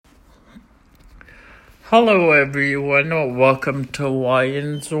Hello everyone, welcome to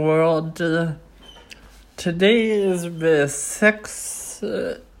Wyan's World. Today is the sixth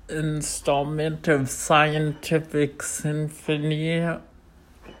installment of Scientific Symphony.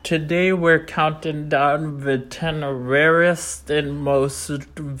 Today we're counting down the 10 rarest and most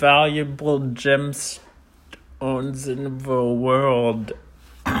valuable gemstones in the world.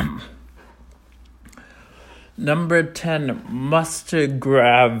 Number 10,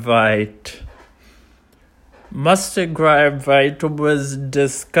 mustagravite. Mustagravite was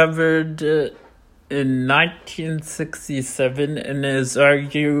discovered in 1967 and is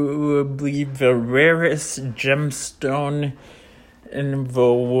arguably the rarest gemstone in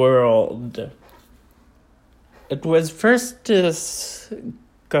the world. It was first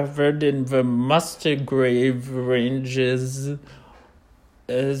discovered in the Musgrave Ranges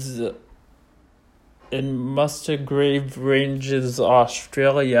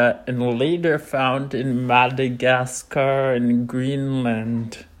Australia, and later found in Madagascar and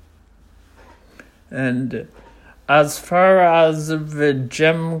Greenland. And as far as the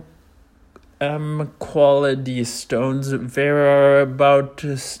gem quality stones, there are about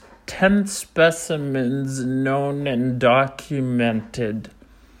 10 specimens known and documented.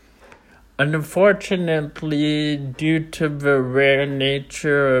 Unfortunately, due to the rare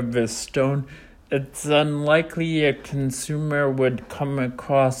nature of the stone, it's unlikely a consumer would come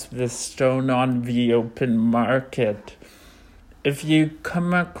across this stone on the open market. If you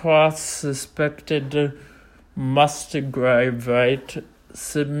come across suspected mustagravite,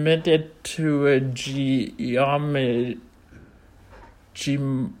 submit it to a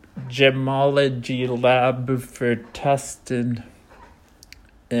gemology lab for testing.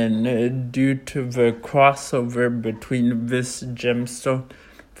 And due to the crossover between this gemstone,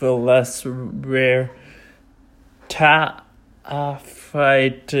 the less rare taphite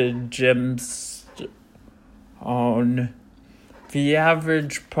gemstone, the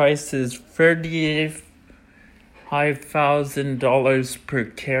average price is $35,000 per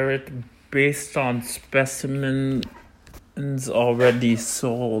carat based on specimens already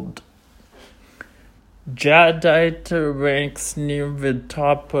sold. Jadeite ranks near the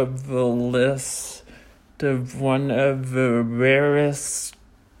top of the list of one of the rarest.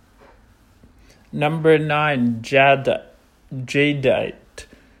 Number 9, jadeite.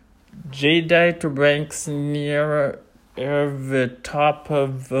 Jadeite ranks near the top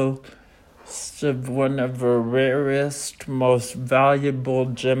of the list of one of the rarest, most valuable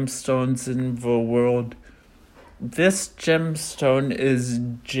gemstones in the world. This gemstone is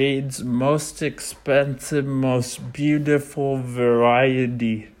jade's most expensive, most beautiful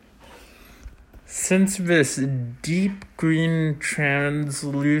variety. Since this deep green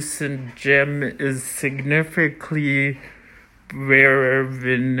translucent gem is significantly rarer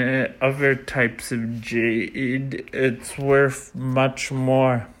than other types of jade, it's worth much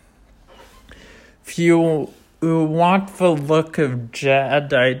more. If you want the look of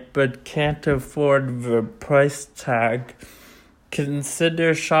jadeite but can't afford the price tag,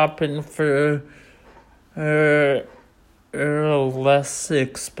 consider shopping for less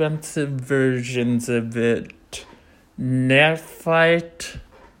expensive versions of it. Nephite,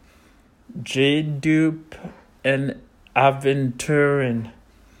 jade dupe, and aventurine.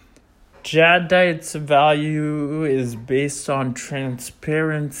 Jadeite's value is based on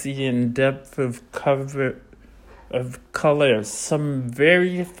transparency and depth of color. Some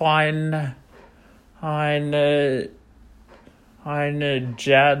very fine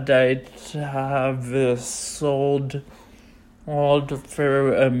jadeite have sold for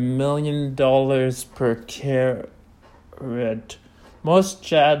 $1 million per carat. Most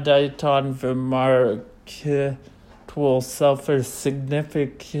jadeite on the market will sell for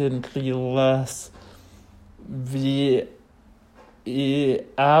significantly less. The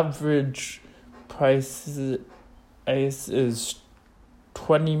average price is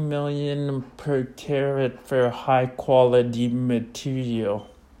 $20 million per carat for high quality material.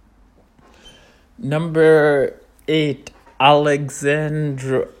 Number 8,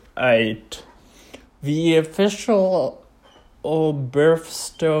 alexandrite. The official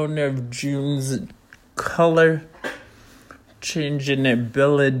birthstone of June's color changing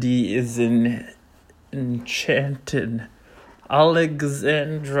ability is enchanted.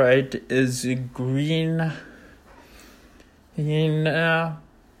 Alexandrite is green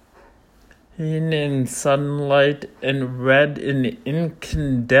in sunlight and red in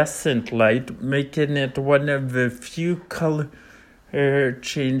incandescent light, making it one of the few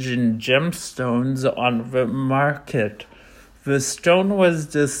color-changing gemstones on the market. The stone was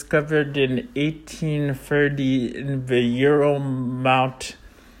discovered in 1830 in the Ural Mountains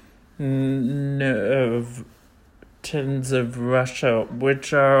of Russia,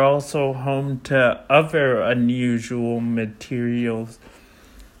 which are also home to other unusual materials.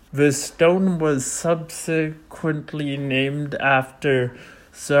 The stone was subsequently named after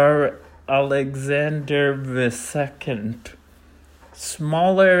Tsar Alexander II.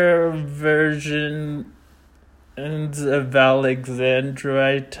 Smaller versions of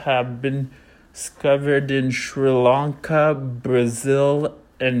alexandrite have been discovered in Sri Lanka, Brazil,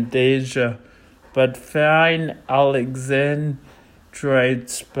 and Asia, but fine alexandrite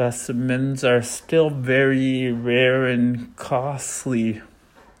specimens are still very rare and costly.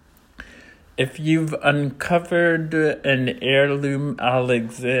 If you've uncovered an heirloom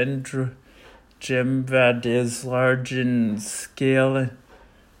alexandrite gem that is large in scale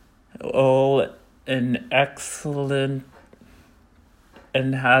and excellent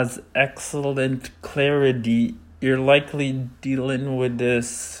and has excellent clarity, you're likely dealing with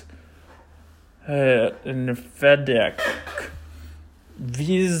this in FedEx.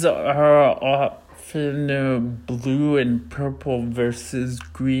 These are often blue and purple versus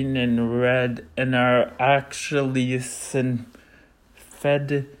green and red, and are actually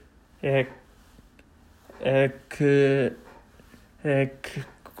synthetic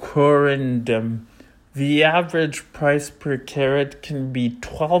corundum. The average price per carat can be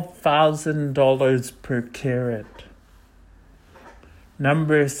 $12,000 per carat.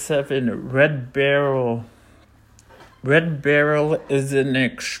 Number 7, red beryl. Red beryl is an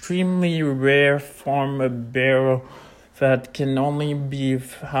extremely rare form of beryl that can only be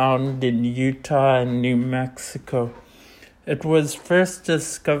found in Utah and New Mexico. It was first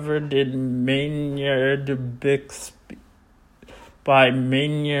discovered in by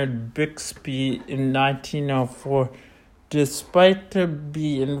Maynard Bixby in 1904. Despite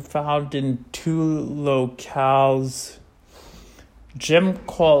being found in 2 locales, gem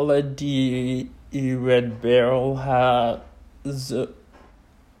quality red beryl has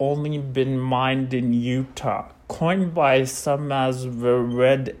only been mined in Utah. Coined by some as the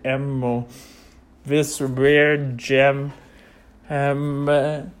red emerald, this rare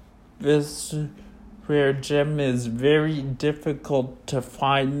gem is very difficult to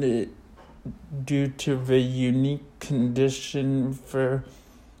find due to the unique condition for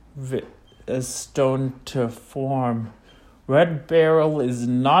a stone to form. Red beryl is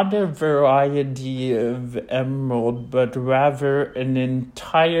not a variety of emerald, but rather an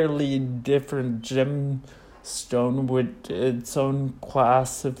entirely different gemstone with its own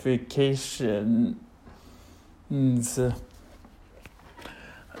classifications.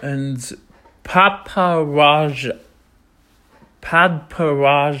 And Padparaja,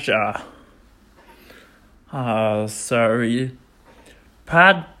 Padparaja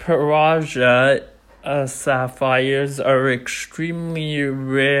sapphires are extremely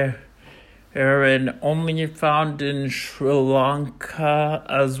rare and only found in Sri Lanka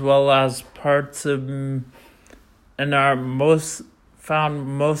as well as parts of and are found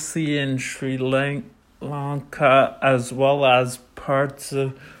mostly in Sri Lanka as well as parts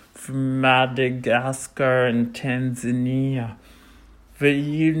of Madagascar and Tanzania. The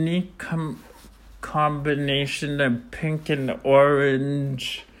unique combination of pink and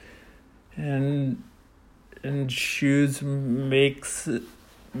orange and hues make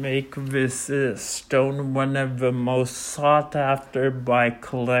this stone one of the most sought after by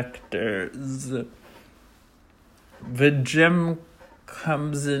collectors. The gem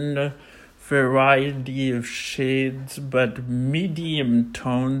comes in a variety of shades, but medium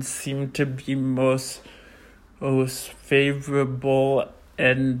tones seem to be most favorable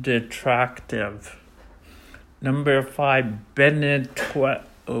and attractive. Number 5, Benetote.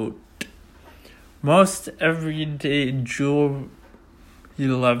 Most everyday jewelry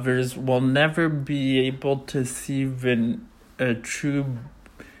lovers will never be able to see a true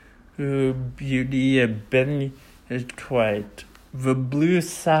beauty of benitote. The blue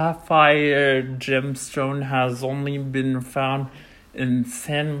sapphire gemstone has only been found in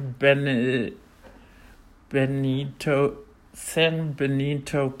San Benito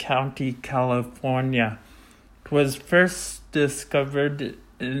County, California. It was first discovered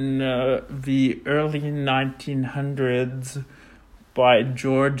in the early 1900s by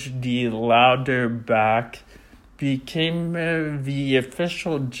George D. Louderback, became the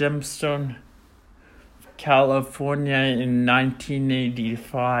official gemstone California in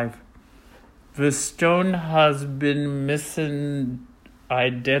 1985. The stone has been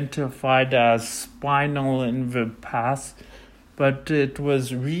misidentified as spinel in the past, but it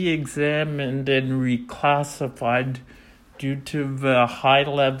was re-examined and reclassified due to the high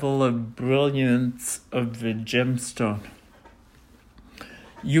level of brilliance of the gemstone.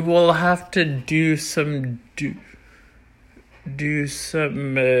 You will have to do some due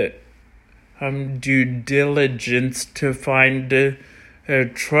diligence to find a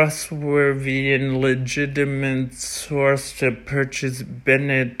trustworthy and legitimate source to purchase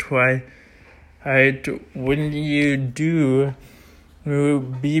bentonite. When you do,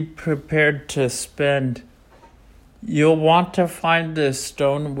 be prepared to spend. You'll want to find a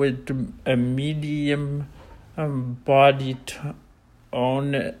stone with a medium body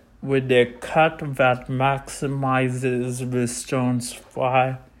tone with a cut that maximizes the stone's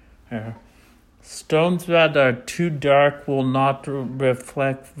fire. Stones that are too dark will not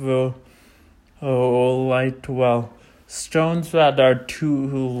reflect the light well. Stones that are too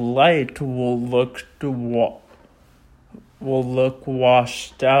light will look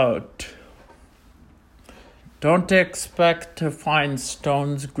washed out. Don't expect to find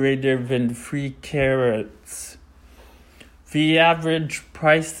stones greater than 3 carats. The average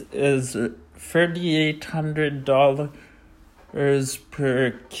price is $3,800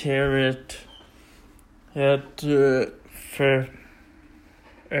 per carat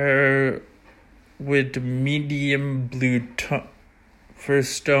with medium blue for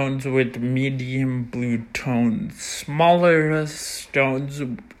stones with medium blue tones. Smaller stones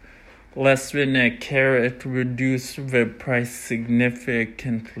less than a carat reduce the price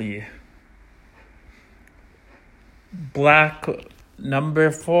significantly.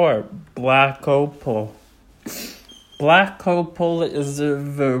 Number 4, black opal. Black opal is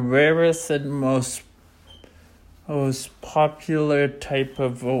the rarest and most popular type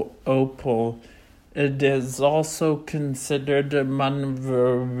of opal. It is also considered among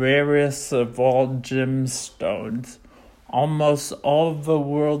the rarest of all gemstones. Almost all of the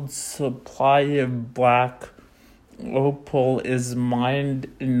world's supply of black opal is mined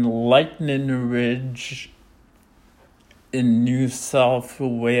in Lightning Ridge in New South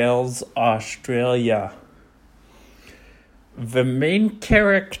Wales, Australia. The main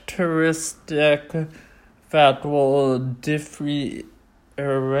characteristic that will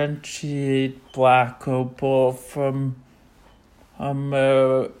differentiate black opal from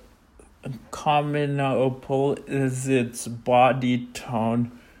common opal is its body tone.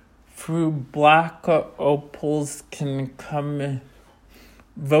 Though black opals can come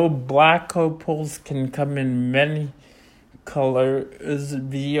in many colors,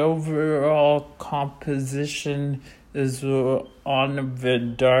 the overall composition is on the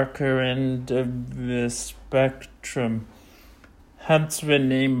darker end of the spectrum, hence the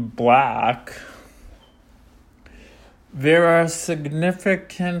name black. There are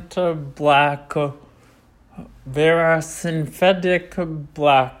synthetic black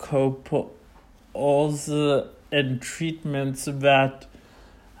opals and treatments that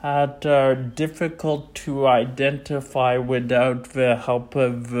are difficult to identify without the help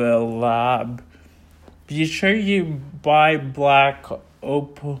of the lab. Be sure you buy black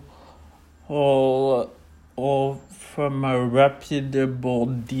opal from a reputable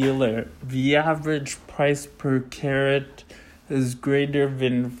dealer. The average price per carat is greater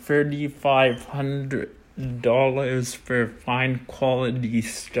than $3,500 for fine quality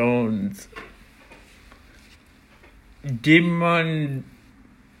stones. Dimondot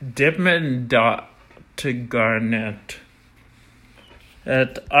garnet.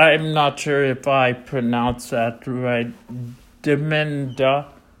 I'm not sure if I pronounced that right. Dimondot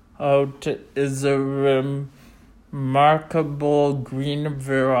is a remarkable green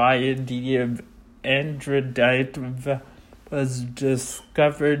variety of andradite that was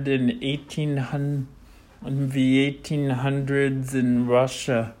discovered in the 1800s in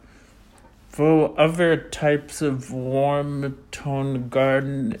Russia. For other types of warm tone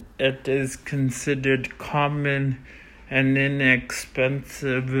garnet, it is considered common and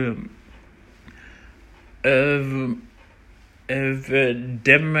inexpensive. Dimondite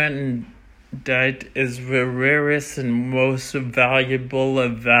is the rarest and most valuable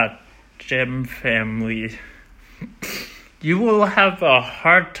of that gem family. You will have a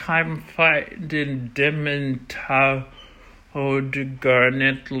hard time finding Dimondot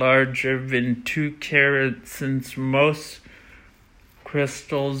garnet larger than 2 carats since most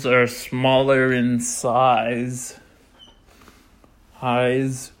crystals are smaller in size.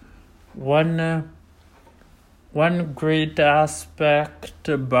 One great aspect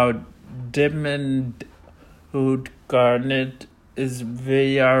about Dimondot garnet is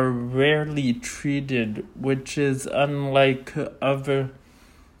they are rarely treated, which is unlike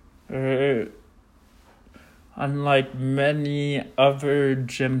many other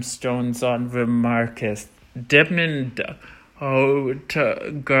gemstones on the market. Dimondot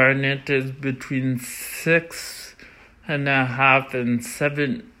garnet is between 6 and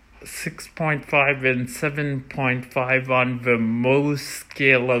 6.5 and 7.5 on the Mohs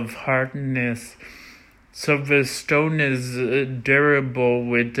scale of hardness. So the stone is durable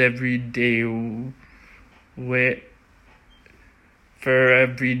with everyday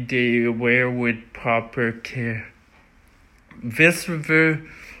wear with proper care. This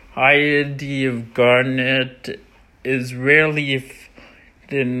variety of garnet is rarely found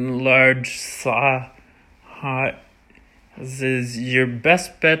in large sizes. Your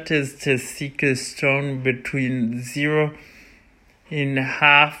best bet is to seek a stone between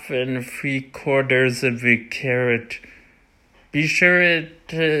 0.5 and 3/4 of a carat. Be sure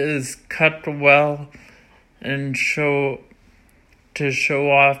it is cut well and to show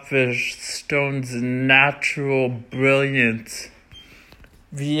off the stone's natural brilliance.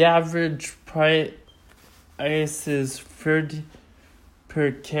 The average price is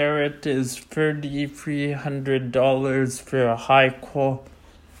per carat is $3,300 for a high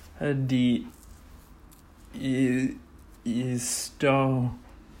quality stones.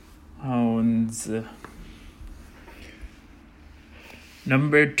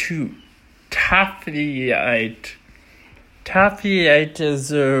 Number 2, Taphite. Taphite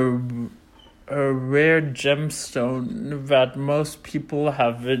is a rare gemstone that most people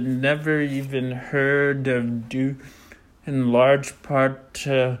have never even heard of, due in large part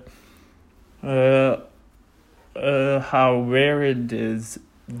to how rare it is.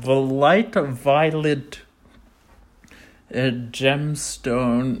 The light violet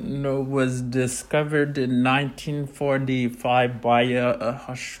gemstone was discovered in 1945 by an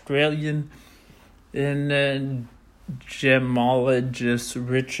Australian gemologist,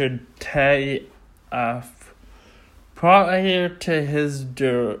 Richard Taft. Prior to his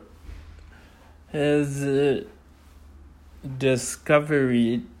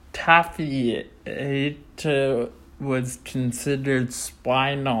discovery, taphite was considered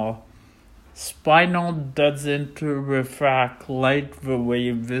spinel. Spinel doesn't refract light the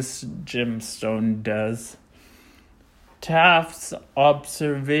way this gemstone does. Taft's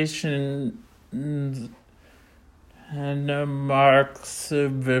observation marks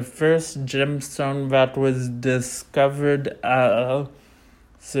the first gemstone that was discovered as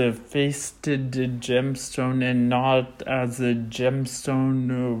a faceted gemstone and not as a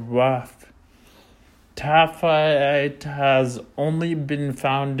gemstone rough. Taphite has only been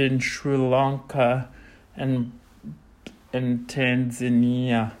found in Sri Lanka and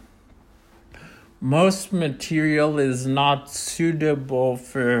Tanzania. Most material is not suitable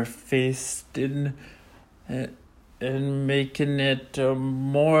for facing and making it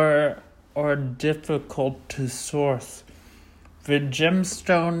more or difficult to source. The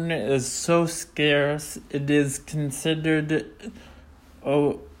gemstone is so scarce, it is considered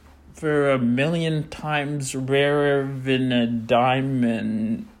over 1 million times rarer than a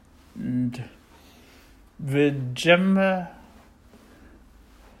diamond. The gem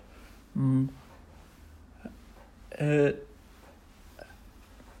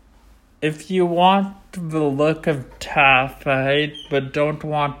if you want the look of taphite but don't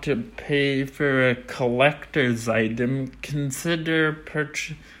want to pay for a collector's item, consider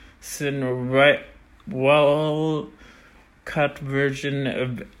purchasing a well-cut version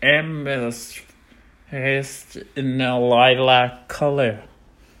of amethyst in a lilac color.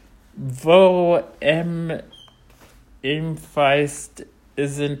 Though amethyst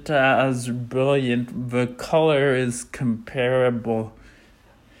isn't as brilliant, the color is comparable.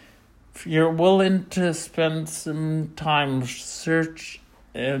 If you're willing to spend some time search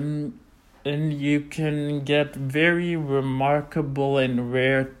and you can get very remarkable and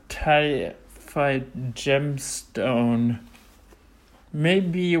rare taphite gemstone.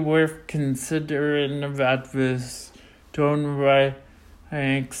 Maybe worth considering that the stone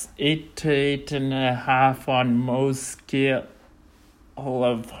ranks 8 to 8.5 on Mohs scale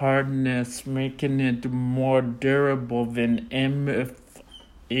of hardness, making it more durable than amethyst.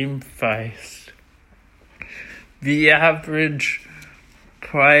 The average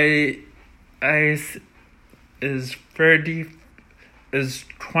price is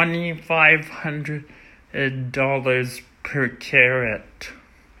 $2,500 per carat.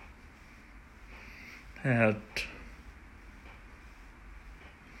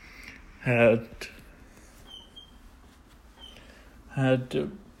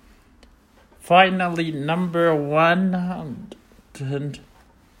 Finally, number 1,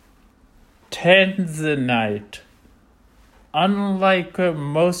 Tanzanite. Unlike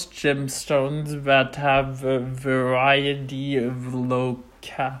most gemstones that have a variety of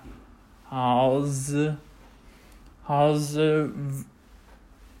locales,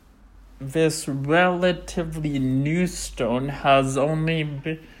 this relatively new stone has only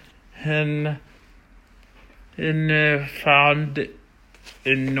been found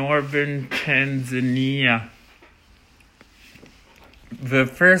in northern Tanzania. The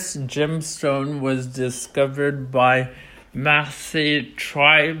first gemstone was discovered by Maasai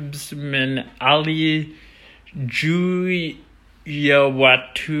tribesman Ali Juyawatu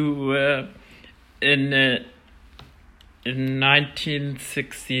in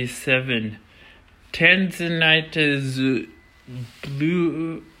 1967. Tanzanite is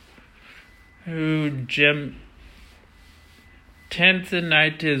blue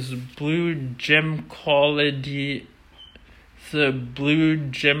gem quality. The blue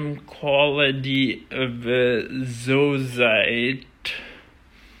gem quality of zoisite,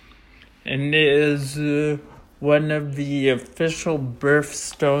 and is one of the official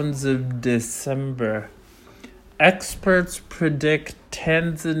birthstones of December. Experts predict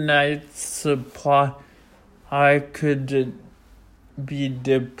Tanzanite's supply could be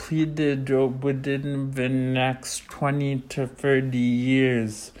depleted within the next 20 to 30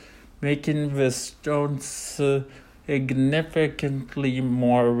 years, making the stone significantly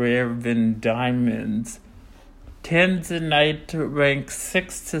more rare than diamonds. Tanzanite ranks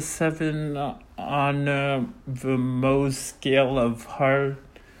 6 to 7 on the Mohs scale of hard,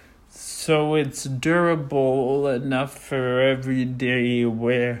 so it's durable enough for everyday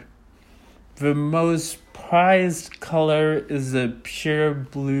wear. The most prized color is a pure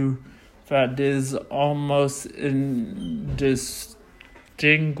blue that is almost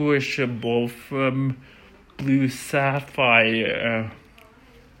indistinguishable from blue sapphire.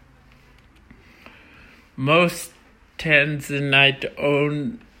 Most Tanzanite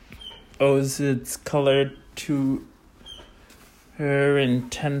owes its color to her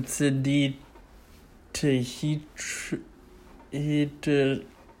intensity to heat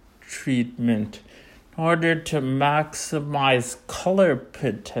treatment. In order to maximize color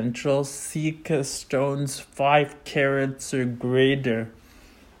potential, seek stones 5 carats or greater.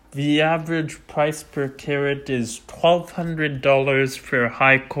 The average price per carat is $1,200 for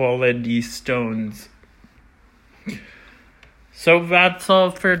high-quality stones. So that's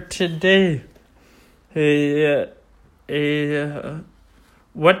all for today.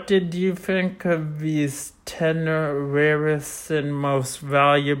 What did you think of these 10 rarest and most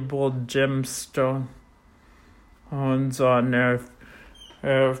valuable gemstones on Earth?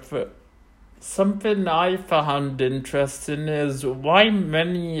 Something I found interesting is why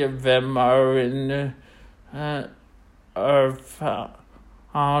many of them are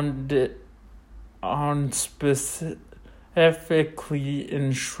found specifically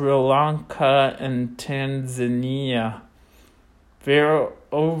in Sri Lanka and Tanzania. They're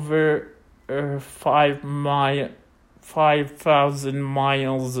over 5,000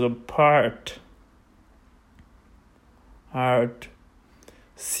 miles apart. Alright.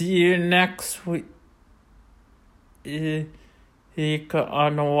 See you next week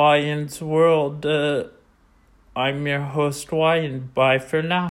on Hawaiian's World. I'm your host, Hawaiian. Bye for now.